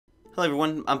Hello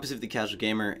everyone, I'm Pacific the Casual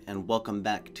Gamer, and welcome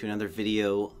back to another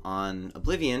video on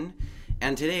Oblivion.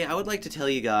 And today I would like to tell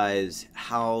you guys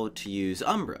how to use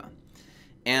Umbra.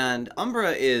 And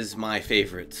Umbra is my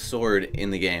favorite sword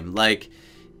in the game. Like,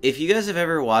 if you guys have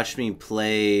ever watched me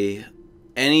play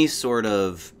any sort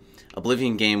of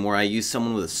Oblivion game where I use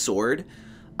someone with a sword,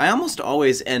 I almost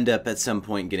always end up at some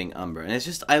point getting Umbra. And it's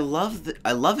just, I love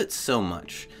it so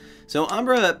much. So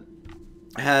Umbra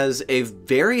has a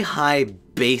very high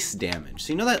base damage.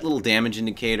 So you know that little damage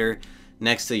indicator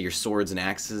next to your swords and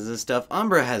axes and stuff?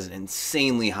 Umbra has an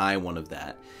insanely high one of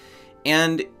that.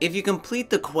 And if you complete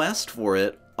the quest for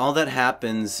it, all that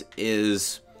happens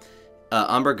is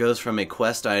Umbra goes from a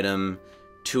quest item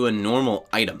to a normal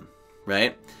item,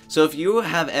 right? So if you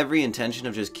have every intention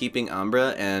of just keeping Umbra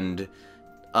and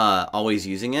always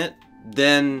using it,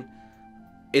 then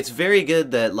it's very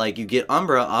good that, like, you get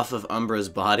Umbra off of Umbra's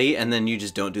body and then you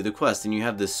just don't do the quest and you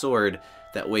have this sword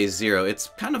that weighs 0. It's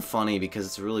kind of funny because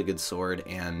it's a really good sword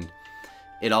and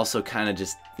it also kind of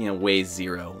just, you know, weighs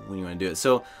 0 when you want to do it.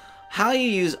 So how you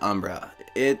use Umbra,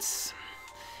 it's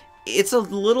a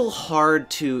little hard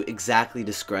to exactly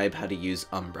describe how to use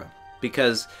Umbra,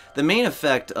 because the main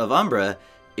effect of Umbra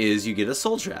is you get a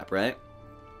soul trap, right?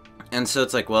 And so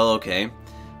it's like, well, okay,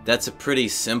 that's a pretty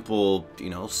simple, you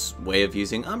know, way of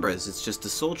using Umbras. It's just a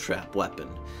soul trap weapon.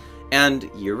 And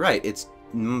you're right, it's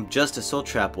just a soul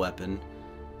trap weapon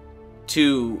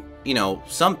to, you know,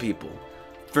 some people.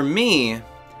 For me,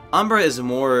 Umbra is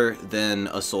more than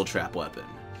a soul trap weapon,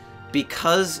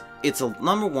 because it's a,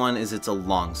 number one is it's a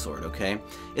longsword, okay?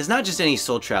 It's not just any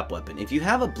soul trap weapon. If you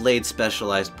have a blade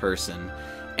specialized person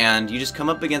and you just come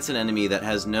up against an enemy that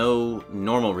has no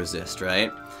normal resist,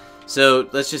 right? So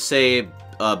let's just say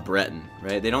Breton,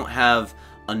 right? They don't have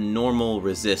a normal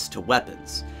resist to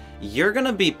weapons. You're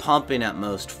gonna be pumping at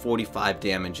most 45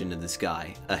 damage into this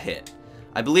guy a hit.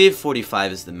 I believe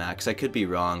 45 is the max. I could be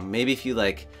wrong. Maybe if you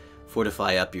like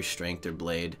fortify up your strength or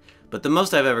blade. But the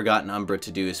most I've ever gotten Umbra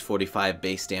to do is 45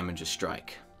 base damage a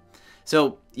strike.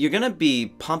 So you're gonna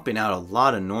be pumping out a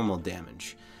lot of normal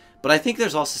damage. But I think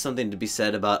there's also something to be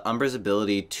said about Umbra's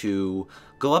ability to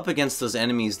go up against those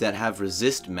enemies that have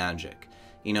resist magic.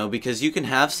 You know, because you can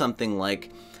have something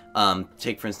like,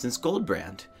 take for instance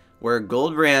Goldbrand, where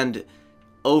Goldbrand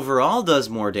overall does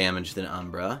more damage than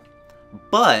Umbra,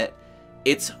 but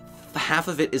it's half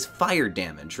of it is fire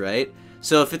damage, right?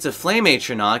 So if it's a Flame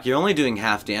Atronach, you're only doing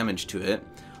half damage to it,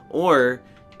 or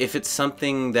if it's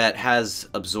something that has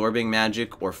absorbing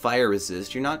magic or fire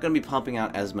resist, you're not going to be pumping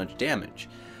out as much damage.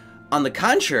 On the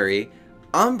contrary,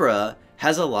 Umbra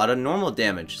has a lot of normal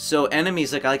damage. So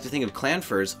enemies, like I like to think of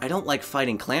Clanfurs, I don't like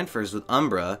fighting Clanfurs with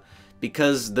Umbra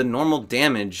because the normal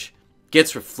damage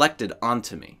gets reflected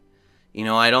onto me. You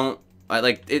know,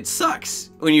 it sucks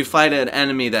when you fight an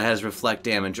enemy that has reflect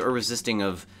damage or resisting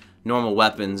of normal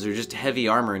weapons or just heavy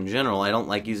armor in general. I don't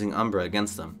like using Umbra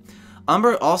against them.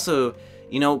 Umbra also,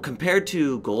 you know, compared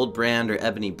to Goldbrand or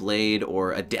Ebony Blade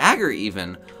or a dagger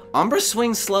even, Umbra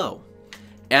swings slow.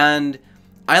 And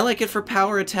I like it for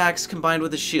power attacks combined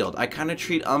with a shield. I kind of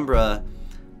treat Umbra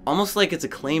almost like it's a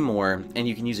claymore and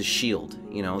you can use a shield.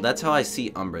 You know, that's how I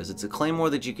see Umbras. It's a claymore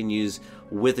that you can use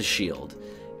with a shield.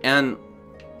 And,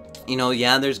 you know,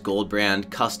 yeah, there's Goldbrand,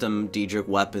 custom Daedric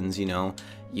weapons, you know,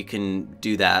 you can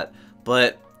do that.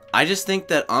 But I just think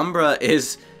that Umbra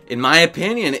is, in my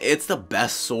opinion, it's the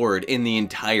best sword in the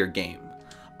entire game.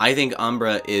 I think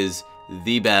Umbra is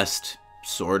the best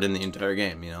sword in the entire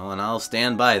game, you know, and I'll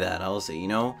stand by that. I'll say, you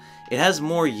know, it has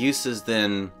more uses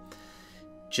than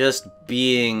just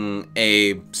being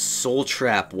a soul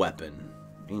trap weapon.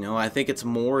 You know, I think it's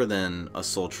more than a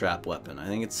soul trap weapon. I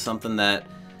think it's something that,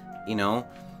 you know,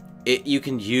 you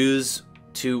can use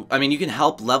to, I mean, you can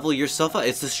help level yourself up.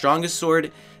 It's the strongest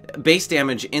sword base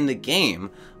damage in the game.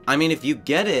 I mean, if you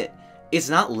get it, it's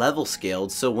not level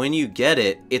scaled, so when you get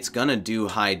it, it's gonna do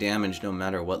high damage no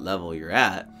matter what level you're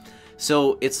at.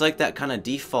 So it's like that kind of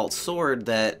default sword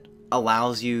that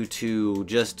allows you to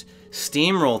just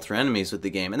steamroll through enemies with the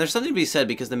game. And there's something to be said,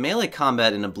 because the melee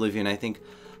combat in Oblivion, I think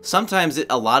sometimes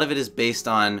a lot of it is based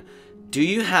on, do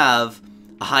you have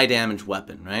a high damage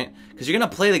weapon, right? Because you're going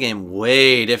to play the game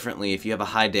way differently if you have a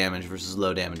high damage versus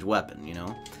low damage weapon, you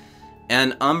know?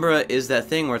 And Umbra is that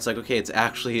thing where it's like, okay, it's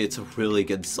a really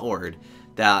good sword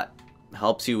that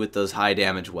helps you with those high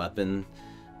damage weapon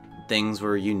things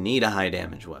where you need a high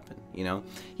damage weapon, you know?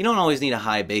 You don't always need a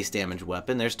high base damage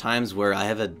weapon. There's times where I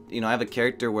have a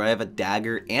character where I have a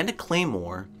dagger and a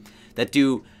claymore that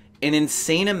do an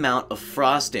insane amount of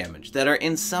frost damage that are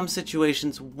in some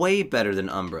situations way better than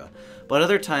Umbra. But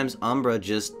other times Umbra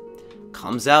just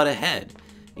comes out ahead,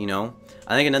 you know?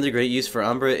 I think another great use for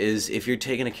Umbra is if you're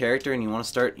taking a character and you want to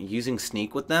start using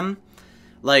sneak with them,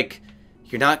 like,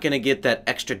 you're not going to get that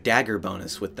extra dagger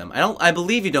bonus with them. I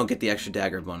believe you don't get the extra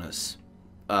dagger bonus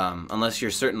unless you're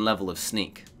a certain level of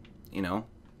sneak, you know?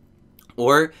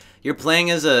 Or you're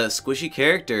playing as a squishy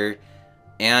character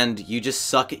and you just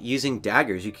suck at using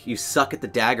daggers. You suck at the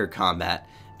dagger combat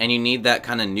and you need that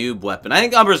kind of noob weapon. I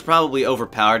think Umbra is probably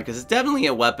overpowered because it's definitely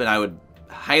a weapon I would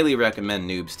highly recommend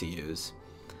noobs to use.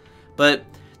 But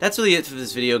that's really it for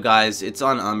this video, guys. It's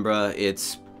on Umbra.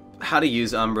 It's how to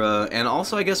use Umbra, and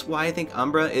also I guess why I think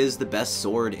Umbra is the best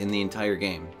sword in the entire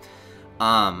game.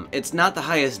 It's not the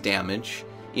highest damage.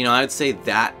 You know, I would say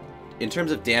that in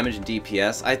terms of damage and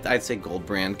DPS, I'd say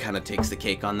Goldbrand kind of takes the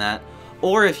cake on that.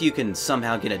 Or if you can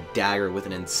somehow get a dagger with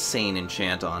an insane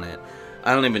enchant on it.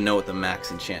 I don't even know what the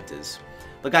max enchant is.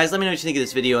 But guys, let me know what you think of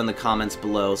this video in the comments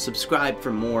below. Subscribe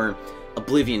for more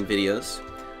Oblivion videos.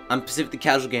 I'm Pacific the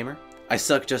Casual Gamer. I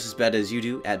suck just as bad as you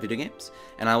do at video games,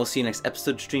 and I will see you next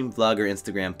episode, stream, vlog, or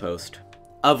Instagram post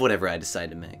of whatever I decide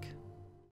to make.